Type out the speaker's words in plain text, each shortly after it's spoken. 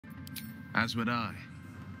As would I,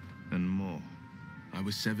 and more. I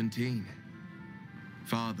was 17.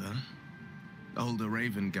 Father, older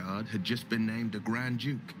Raven Guard, had just been named a Grand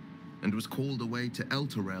Duke and was called away to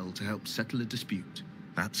Elturel to help settle a dispute.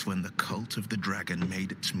 That's when the Cult of the Dragon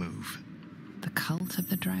made its move. The Cult of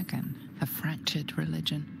the Dragon, a fractured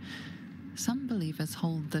religion. Some believers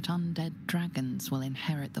hold that undead dragons will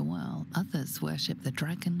inherit the world. Others worship the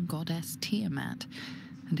dragon goddess Tiamat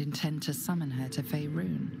and intend to summon her to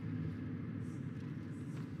Faerun.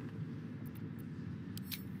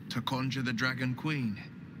 To conjure the Dragon Queen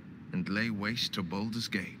and lay waste to Baldur's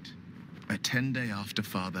Gate. A 10-day after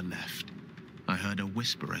Father left, I heard a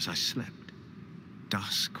whisper as I slept.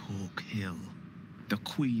 Duskhawk Hill. The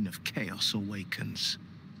Queen of Chaos awakens.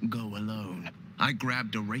 Go alone. I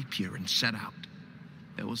grabbed a rapier and set out.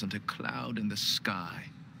 There wasn't a cloud in the sky,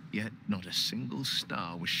 yet not a single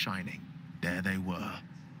star was shining. There they were,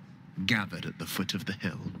 gathered at the foot of the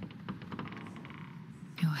hill.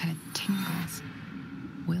 Your head tingles.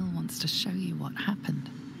 Wyll wants to show you what happened.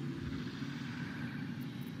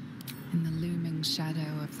 In the looming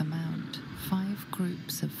shadow of the mount, 5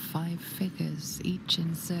 groups of 5 figures each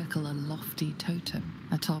encircle a lofty totem.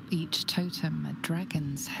 Atop each totem, a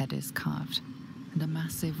dragon's head is carved, and a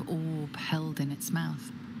massive orb held in its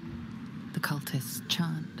mouth. The cultists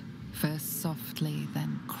chant, first softly,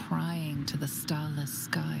 then crying to the starless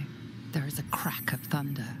sky. There is a crack of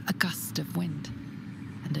thunder, a gust of wind,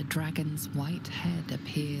 and a dragon's white head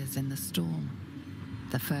appears in the storm.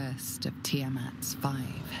 The first of Tiamat's 5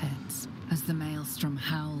 heads. As the maelstrom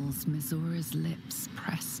howls, Mizora's lips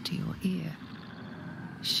press to your ear.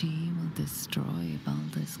 She will destroy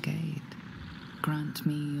Baldur's Gate. Grant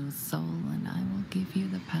me your soul, and I will give you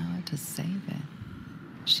the power to save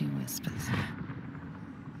it, she whispers.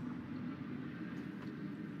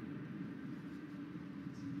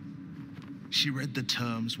 She read the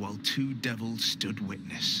terms while 2 devils stood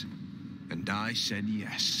witness, and I said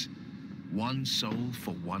yes. 1 soul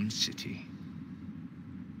for 1 city.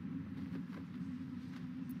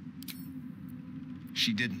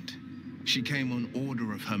 She didn't. She came on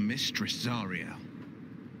order of her mistress, Zariel.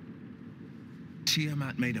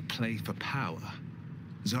 Tiamat made a play for power.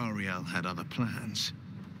 Zariel had other plans.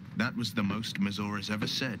 That was the most Mizora's ever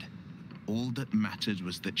said. All that mattered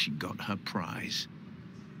was that she got her prize.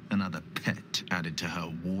 Another pet added to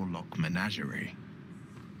her warlock menagerie.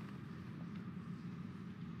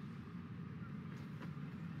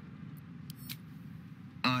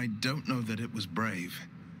 I don't know that it was brave.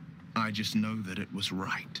 I just know that it was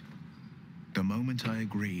right. The moment I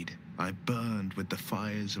agreed, I burned with the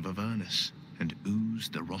fires of Avernus and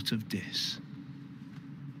oozed the rot of Dis.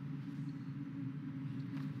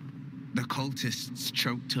 The cultists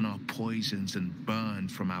choked on our poisons and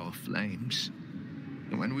burned from our flames.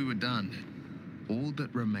 And when we were done, all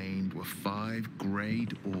that remained were 5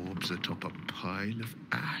 grayed orbs atop a pile of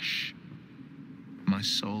ash. My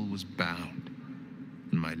soul was bound,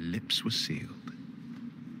 and my lips were sealed.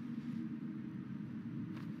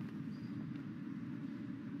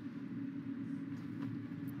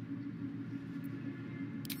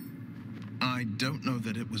 I don't know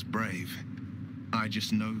that it was brave. I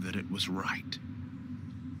just know that it was right.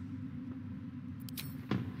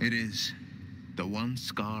 It is the one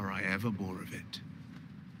scar I ever bore of it.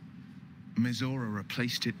 Mizora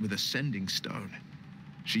replaced it with a sending stone.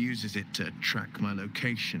 She uses it to track my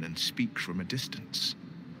location and speak from a distance.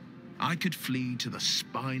 I could flee to the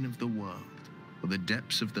spine of the world or the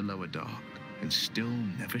depths of the lower dark and still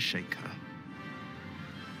never shake her.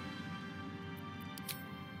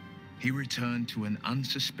 He returned to an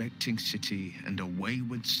unsuspecting city and a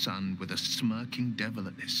wayward son with a smirking devil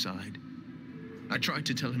at his side. I tried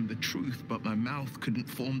to tell him the truth, but my mouth couldn't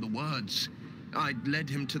form the words. I'd led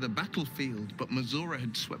him to the battlefield, but Mizora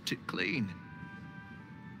had swept it clean.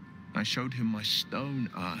 I showed him my stone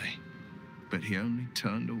eye, but he only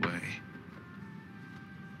turned away.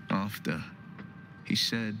 After, he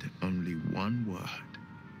said only one word: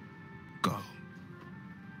 go.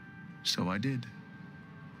 So I did.